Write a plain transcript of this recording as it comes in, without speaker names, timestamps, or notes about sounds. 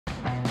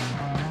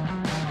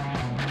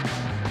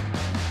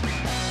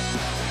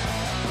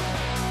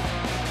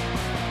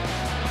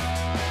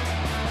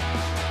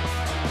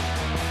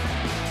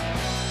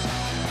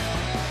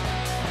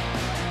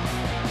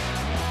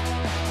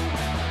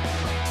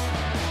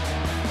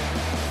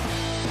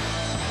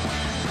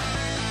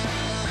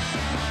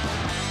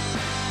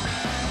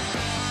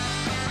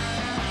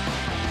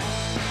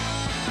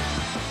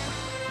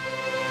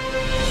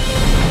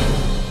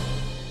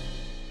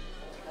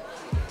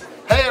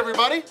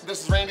everybody,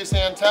 this is Randy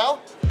Santel,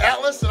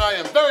 Atlas, and I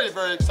am very,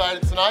 very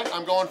excited tonight.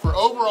 I'm going for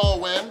overall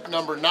win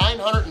number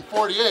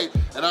 948,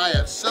 and I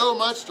have so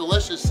much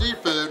delicious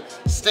seafood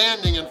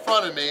standing in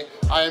front of me.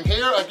 I am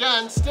here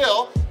again,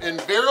 still, in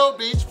Vero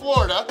Beach,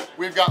 Florida.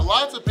 We've got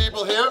lots of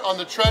people here on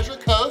the Treasure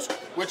Coast,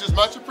 which is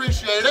much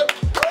appreciated.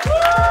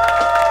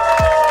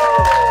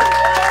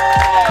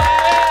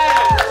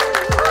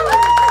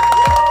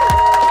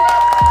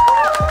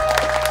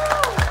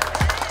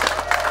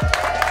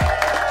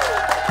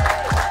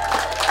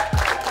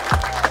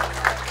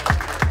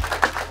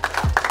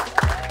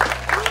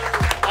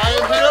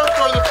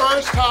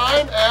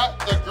 Time at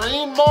the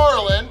Green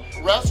Marlin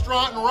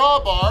Restaurant and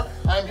Raw Bar.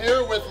 I'm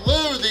here with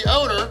Lou, the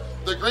owner.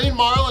 The Green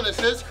Marlin is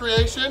his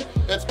creation.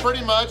 It's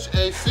pretty much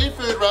a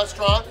seafood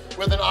restaurant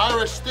with an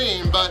Irish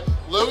theme, but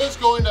Lou is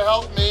going to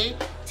help me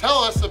tell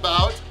us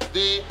about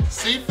the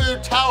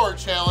Seafood Tower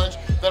Challenge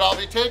that I'll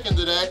be taking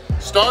today.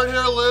 Start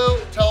here, Lou.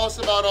 Tell us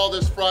about all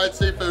this fried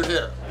seafood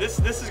here. This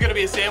is going to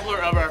be a sampler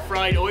of our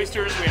fried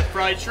oysters. We have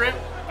fried shrimp,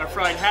 our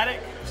fried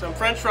haddock, some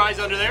French fries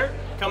under there.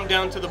 Come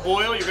down to the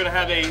boil, you're going to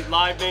have a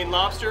live Maine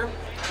lobster.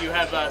 You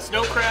have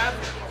snow crab,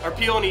 our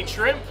peel and eat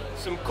shrimp,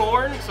 some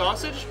corn,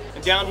 sausage,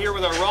 and down here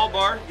with our raw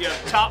bar, you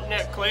have top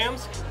neck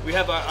clams. We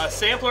have a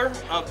sampler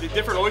of the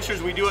different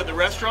oysters we do at the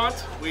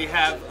restaurant. We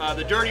have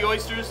the Dirty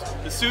Oysters,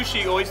 the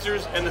Sushi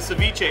Oysters, and the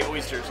Ceviche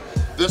Oysters.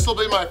 This will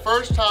be my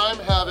first time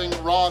having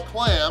raw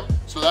clam,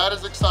 so that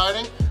is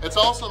exciting. It's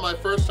also my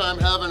first time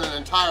having an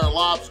entire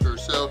lobster,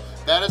 so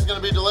that is going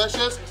to be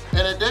delicious.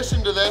 In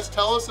addition to this,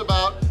 tell us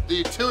about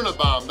the Tuna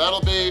Bomb.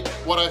 That'll be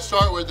what I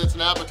start with. It's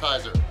an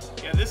appetizer.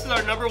 Yeah, this is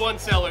our #1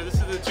 seller. This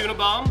is the Tuna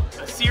Bomb,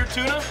 a seared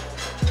tuna.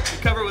 We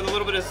cover it with a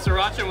little bit of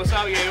sriracha and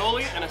wasabi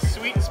aioli and a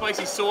sweet and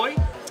spicy soy.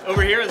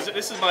 Over here,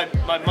 this is my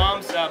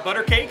mom's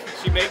butter cake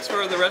she makes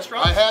for the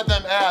restaurant. I had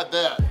them add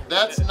that.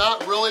 That's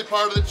not really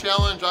part of the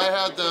challenge. I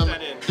had them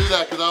do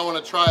that because I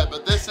want to try it.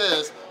 But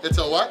it's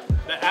a what?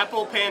 The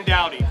apple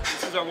pandowdy.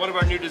 This is one of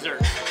our new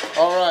desserts.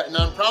 All right, and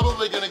I'm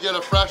probably going to get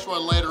a fresh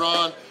one later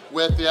on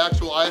with the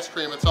actual ice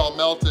cream. It's all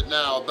melted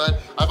now. But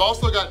I've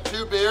also got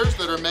 2 beers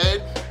that are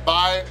made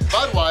by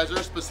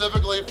Budweiser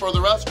specifically for the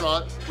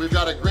restaurant. We've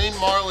got a Green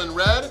Marlin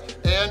Red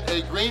and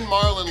a Green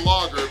Marlin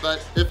Lager.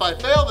 But if I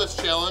fail this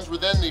challenge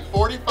within the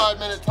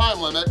 45-minute time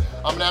limit,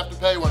 I'm gonna have to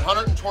pay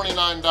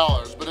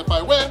 $129. But if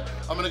I win,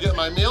 I'm gonna get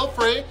my meal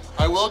free.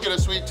 I will get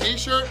a sweet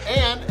t-shirt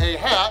and a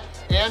hat,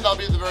 and I'll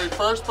be the very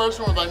first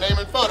person with my name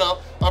and photo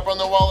up on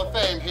the Wall of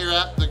Fame here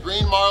at the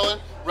Green Marlin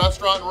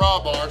Restaurant and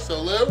Raw Bar.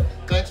 So Lou,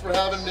 thanks for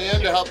having me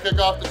in to help kick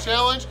off the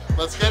challenge.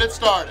 Let's get it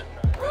started.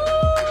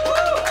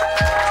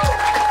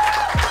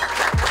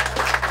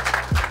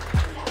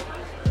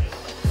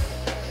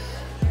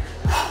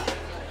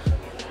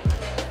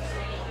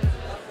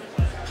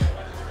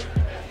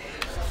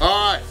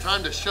 All right,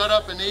 time to shut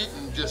up and eat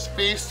and just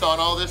feast on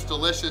all this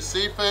delicious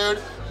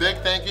seafood. Big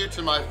thank you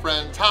to my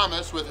friend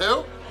Thomas with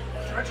who?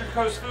 Treasure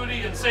Coast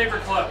Foodie and Savor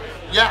Club.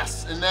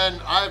 Yes, and then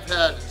I've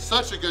had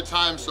such a good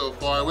time so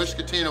far. I wish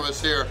Katina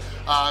was here.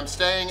 I'm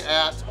staying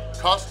at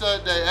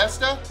Costa de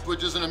Este,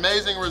 which is an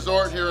amazing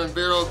resort here in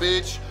Vero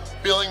Beach,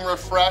 feeling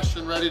refreshed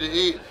and ready to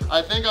eat.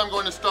 I think I'm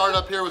going to start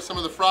up here with some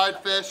of the fried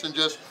fish and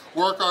just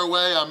work our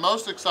way. I'm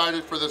most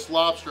excited for this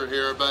lobster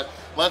here, but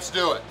let's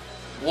do it.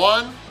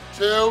 1,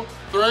 2,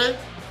 3,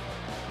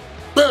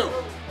 boom!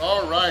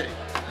 All righty,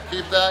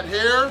 keep that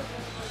here.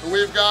 And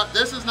we've got,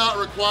 this is not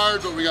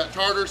required, but we got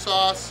tartar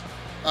sauce,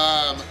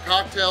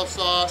 cocktail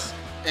sauce,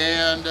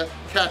 and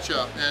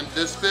ketchup. And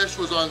this fish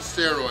was on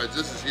steroids.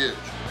 This is huge.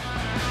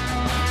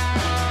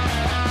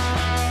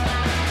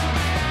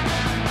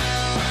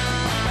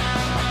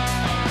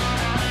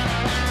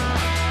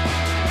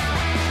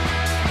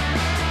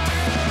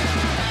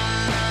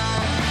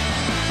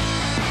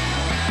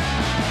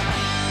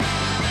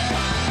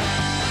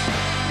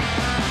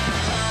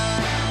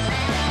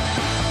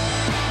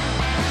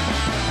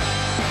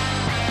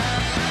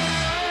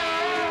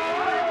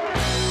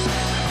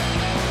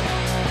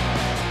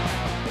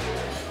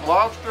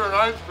 Lobster and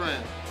ice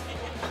cream.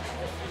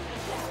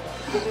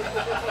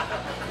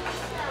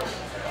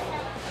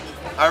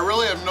 I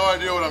really have no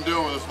idea what I'm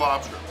doing with this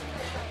lobster.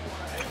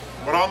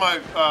 But all my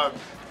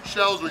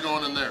shells are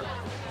going in there.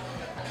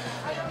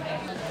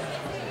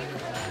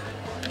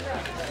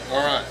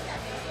 All right.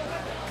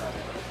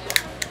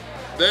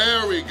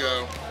 There we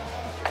go.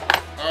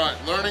 All right,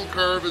 learning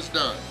curve is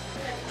done.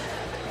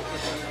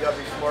 You gotta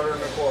be smarter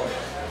than the boy.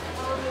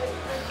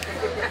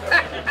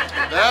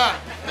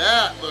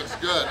 That looks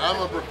good.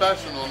 I'm a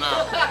professional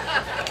now.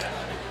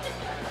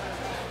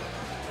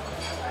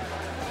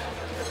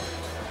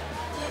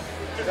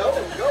 Go,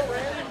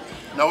 Randy.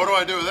 Now what do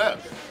I do with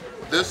this?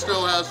 This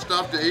still has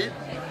stuff to eat?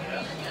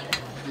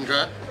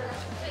 Okay.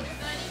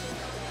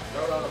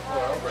 Throw it on the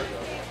floor. I'll break it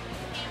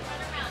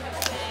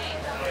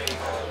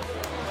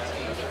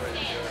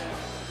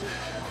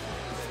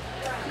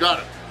up. Got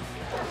it.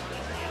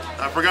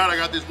 I forgot I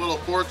got these little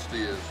forks to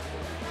use.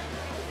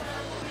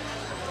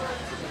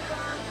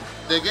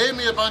 They gave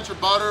me a bunch of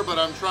butter, but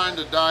I'm trying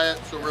to diet,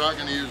 so we're not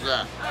going to use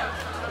that.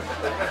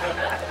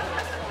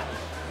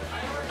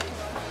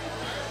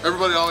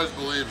 Everybody always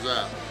believes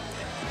that.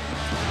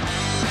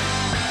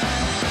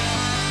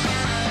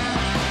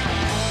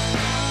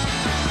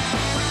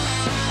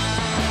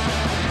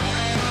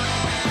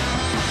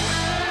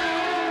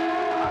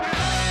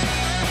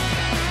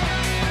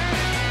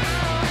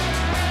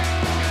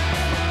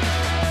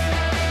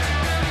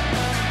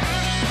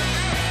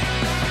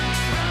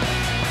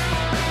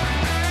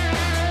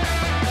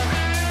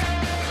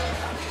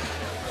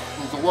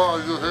 So what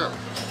do I do here?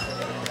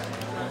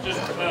 Just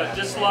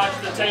dislodge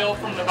the tail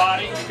from the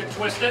body. You can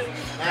twist it.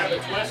 Grab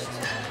it, twist.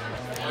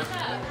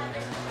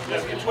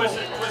 Yeah, you can twist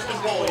it, twist and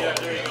pull. Yeah,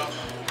 there you go.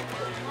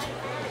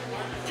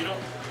 You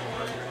don't.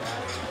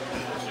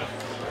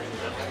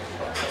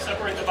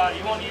 Separate the body.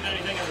 You won't need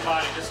anything in the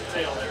body, just the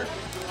tail there.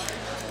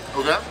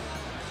 Okay.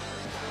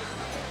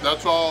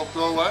 That's all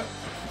throw away?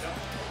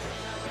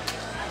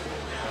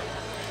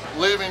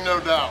 Leaving no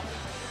doubt.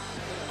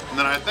 And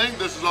then I think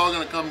this is all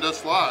going to come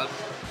dislodged.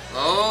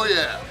 Oh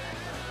yeah.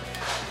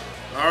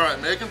 All right,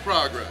 making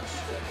progress.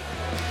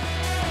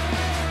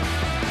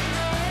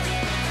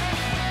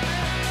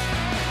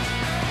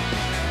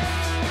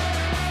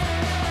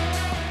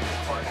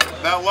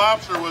 That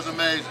lobster was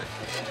amazing.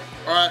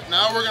 All right,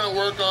 now we're gonna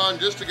work on,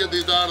 just to get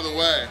these out of the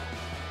way,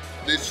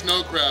 these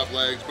snow crab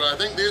legs, but I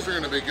think these are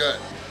gonna be good.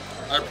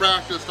 I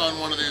practiced on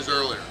one of these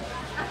earlier.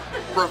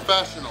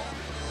 Professional.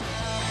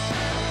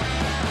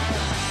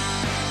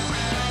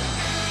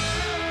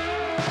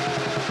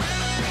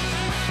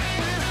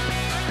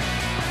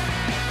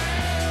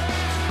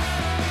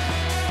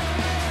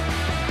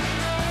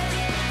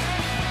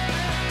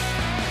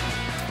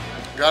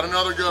 Got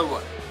another good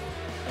one.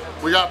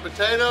 We got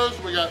potatoes,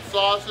 we got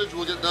sausage,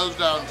 we'll get those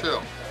down too.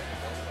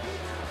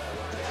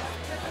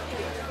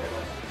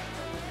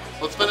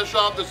 Let's finish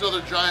off this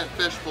other giant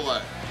fish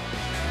fillet.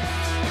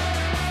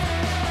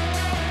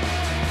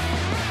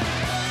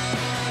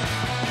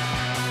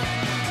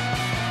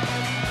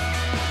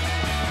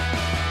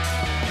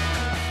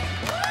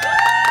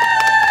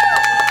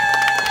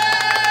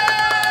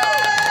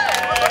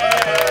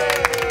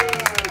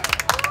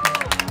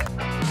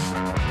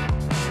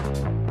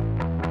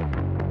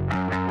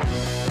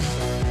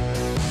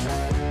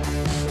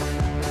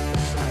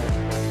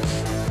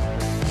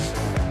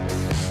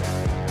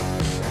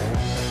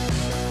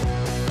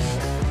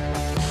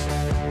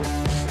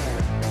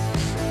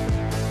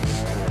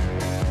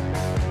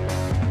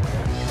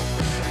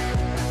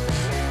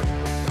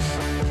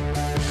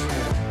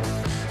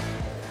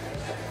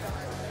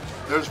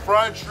 There's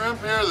fried shrimp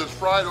here, there's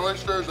fried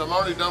oysters. I'm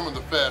already done with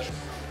the fish.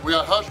 We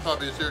got hush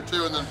puppies here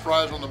too, and then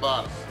fries on the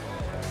bottom.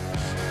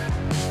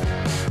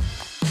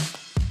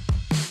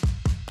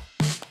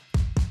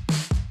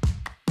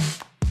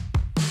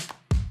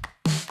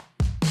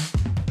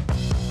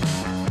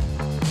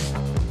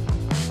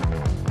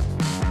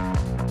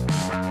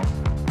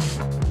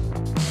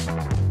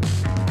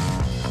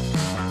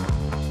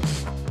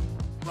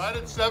 Right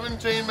at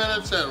 17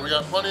 minutes in, we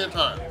got plenty of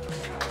time.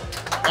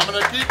 I'm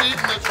gonna keep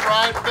eating this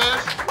fried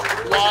fish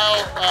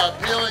while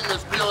peeling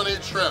this peel and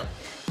eat shrimp.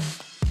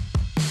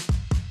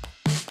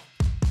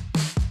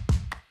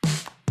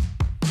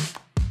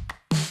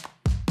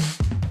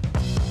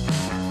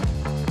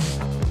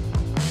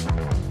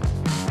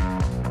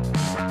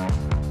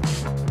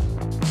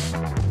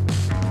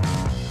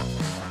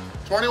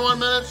 "21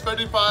 minutes,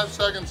 55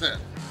 seconds in.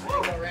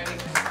 Randy.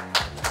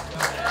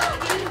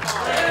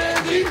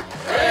 Randy,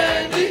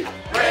 Randy,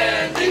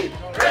 Randy,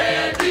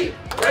 Randy,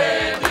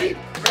 Randy,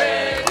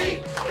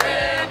 Randy,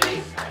 Randy,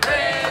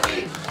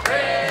 Randy,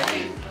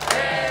 Randy,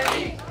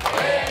 Randy,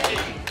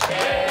 Randy,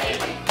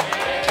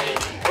 Randy,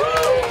 Woo!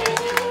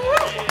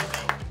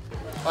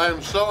 I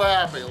am so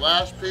happy.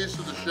 Last piece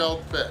of the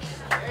shelled fish.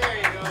 There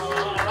you go.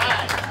 All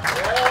right.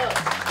 Yeah.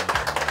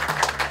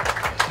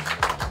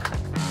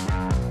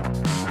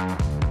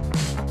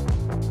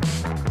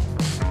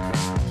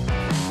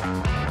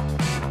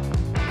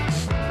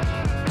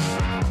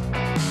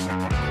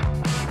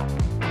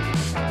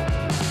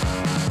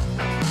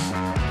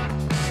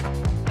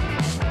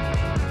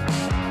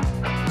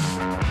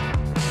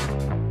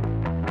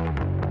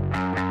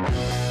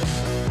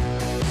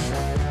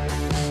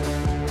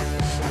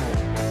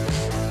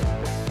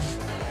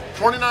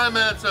 "29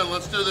 minutes in,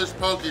 let's do this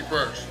pokey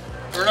first.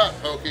 Or not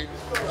pokey,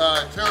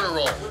 tuna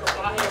roll.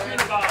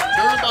 Tuna Bomb.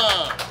 Tuna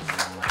Bomb.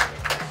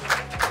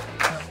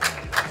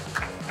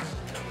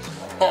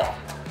 Oh,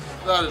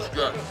 that is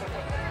good.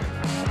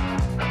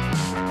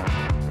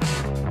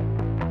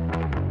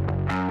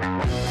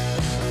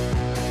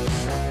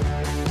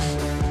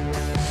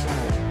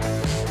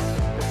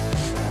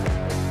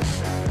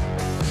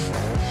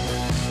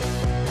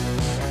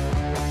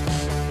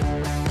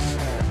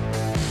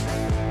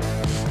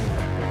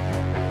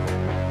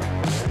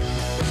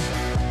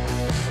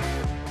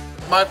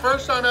 My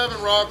first time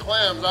having raw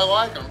clams, I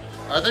like them.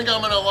 I think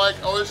I'm gonna like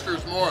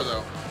oysters more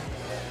though.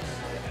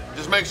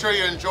 Just make sure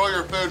you enjoy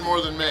your food more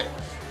than me.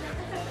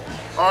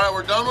 All right,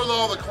 we're done with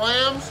all the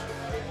clams.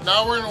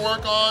 Now we're gonna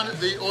work on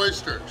the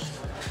oysters.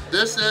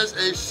 This is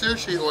a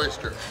sushi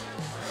oyster.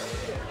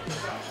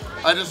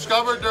 I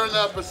discovered during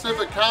that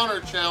Pacific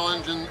Counter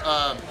Challenge in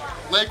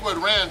Lakewood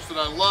Ranch that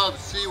I love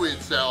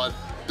seaweed salad.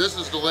 This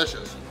is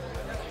delicious.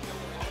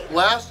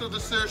 Last of the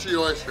sushi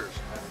oysters.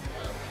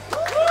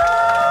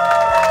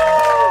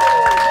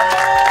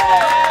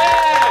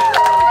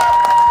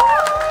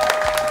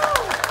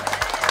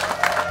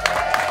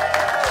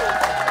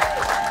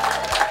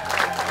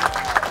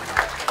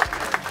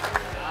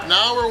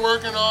 Now we're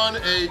working on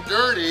a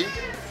dirty,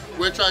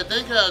 which I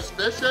think has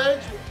fish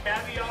eggs.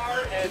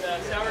 Caviar and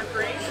sour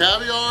cream.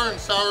 Caviar and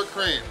sour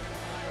cream.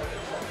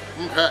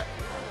 Okay.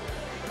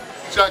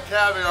 It's got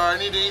caviar. I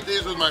need to eat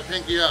these with my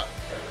pinky up.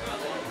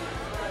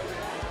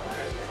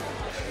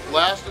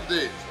 Last of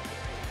these.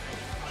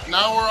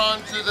 Now we're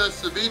on to the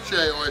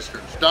ceviche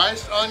oysters.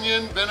 Diced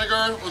onion,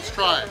 vinegar. Let's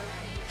try it.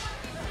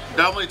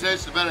 Definitely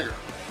taste the vinegar.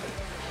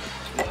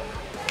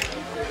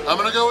 I'm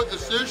gonna go with the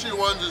sushi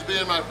ones as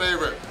being my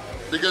favorite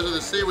because of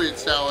the seaweed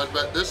salad,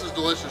 but this is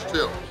delicious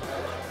too.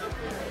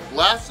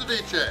 Last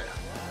ceviche.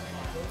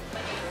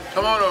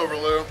 Come on over,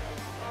 Lou.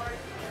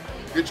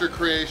 Get your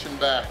creation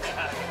back.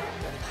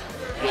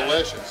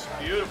 Delicious.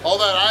 Beautiful. All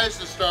that ice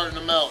is starting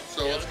to melt,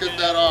 so let's get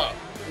that off.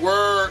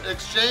 We're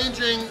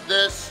exchanging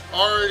this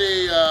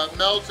already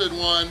melted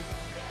one,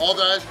 all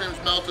the ice cream's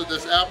melted,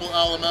 this apple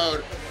a la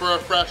mode, for a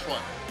fresh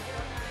one.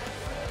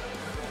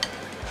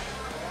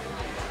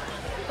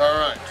 All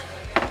right.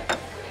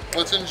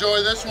 Let's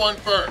enjoy this one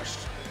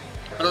first.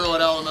 I don't know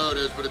what a la mode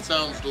is, but it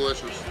sounds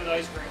delicious. With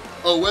ice cream.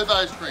 Oh, with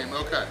ice cream,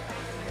 okay.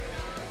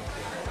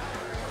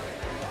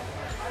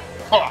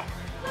 Huh.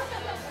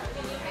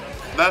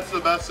 That's the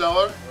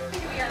bestseller?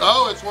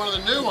 Oh, it's one of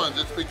the new ones.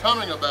 It's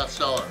becoming a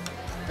bestseller.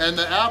 And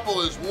the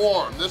apple is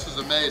warm. This is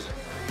amazing.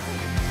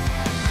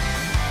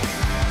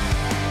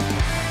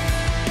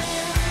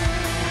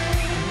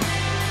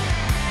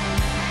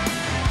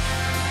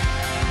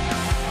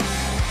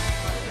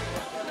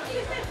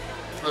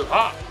 It's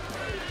hot.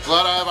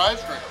 Glad I have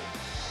ice cream.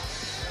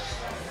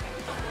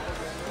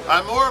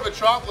 I'm more of a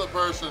chocolate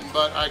person,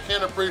 but I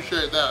can't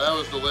appreciate that. That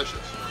was delicious.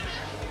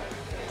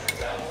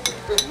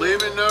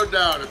 Leaving no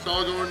doubt, it's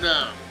all going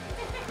down.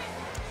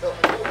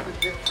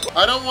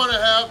 I don't want to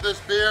have this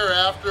beer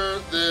after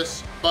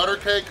this butter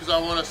cake because I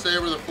want to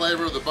savor the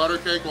flavor of the butter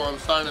cake while I'm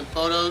signing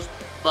photos.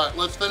 But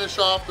let's finish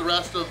off the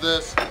rest of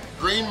this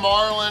green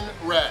Marlin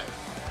red.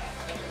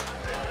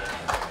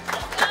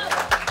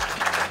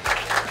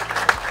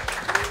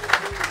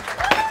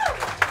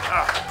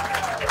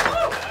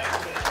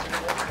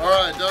 All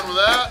right, done with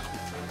that.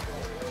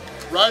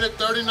 Right at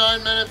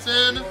 39 minutes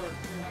in,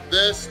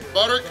 this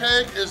butter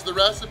cake is the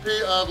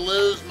recipe of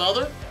Lou's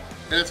mother,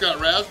 and it's got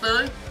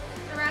raspberry.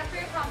 The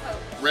raspberry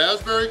compote.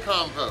 Raspberry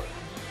compote.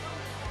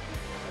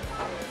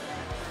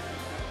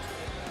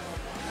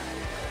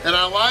 And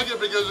I like it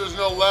because there's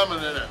no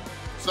lemon in it.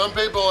 Some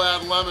people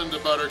add lemon to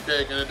butter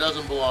cake and it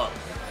doesn't belong.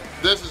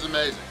 This is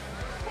amazing.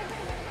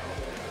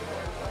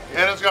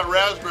 And it's got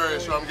raspberry,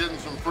 so I'm getting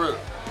some fruit.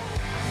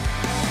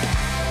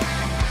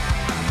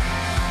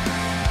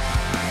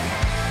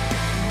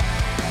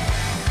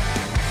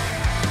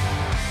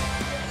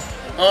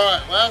 All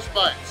right, last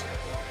bites.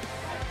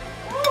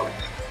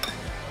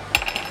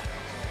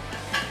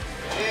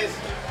 Yes.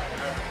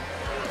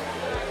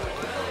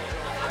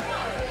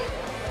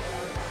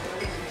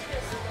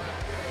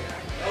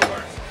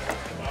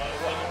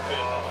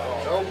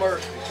 No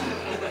mercy.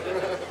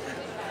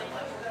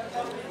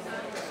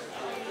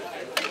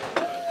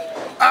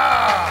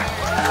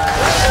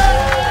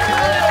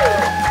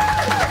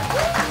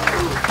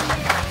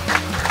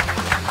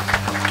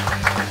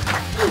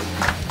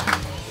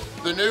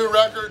 The new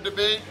record to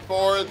beat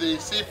for the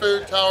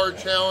Seafood Tower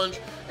Challenge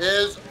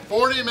is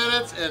 40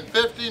 minutes and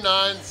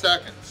 59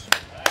 seconds.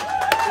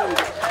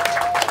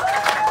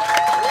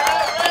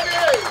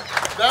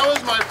 That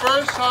was my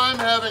first time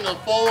having a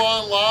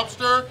full-on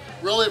lobster.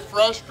 Really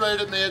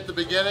frustrated me at the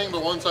beginning,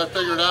 but once I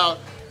figured out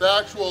the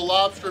actual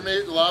lobster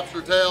meat, the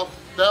lobster tail,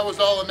 that was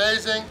all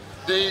amazing.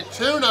 The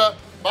tuna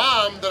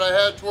bomb that I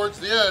had towards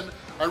the end,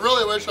 I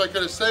really wish I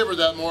could have savored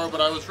that more,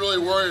 but I was really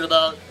worried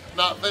about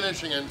not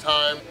finishing in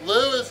time.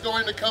 Lou is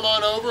going to come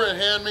on over and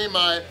hand me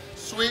my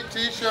sweet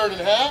t-shirt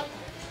and hat.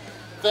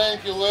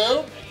 Thank you,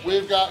 Lou.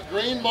 We've got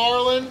green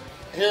Marlin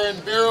here in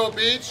Vero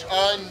Beach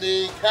on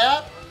the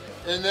cap.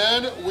 And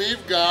then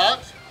we've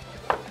got,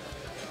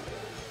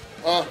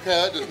 okay,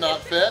 that does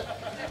not fit,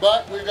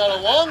 but we've got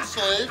a long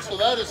sleeve, so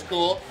that is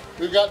cool.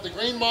 We've got the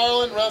Green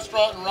Marlin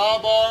Restaurant and Raw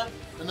Bar,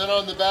 and then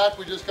on the back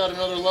we just got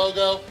another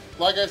logo.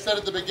 Like I said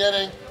at the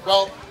beginning,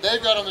 well,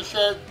 they've got on the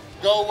shirt,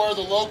 go where the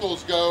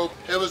locals go.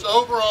 It was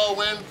overall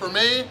win for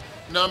me,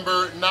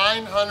 number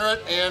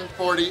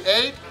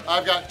 948.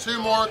 I've got 2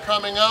 more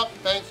coming up,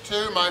 thanks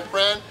to my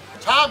friend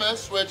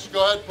Thomas, which,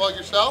 go ahead, plug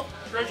yourself.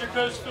 Treasure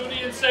Coast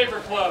Foodie and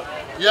Savor Club.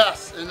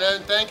 Yes, and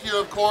then thank you,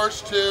 of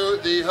course, to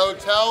the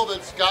hotel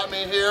that's got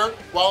me here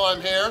while I'm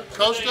here,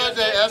 Costa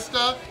de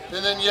Esta,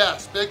 and then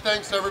yes, big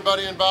thanks to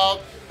everybody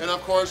involved, and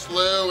of course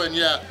Lou, and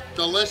yeah,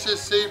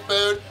 delicious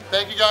seafood.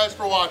 Thank you guys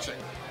for watching.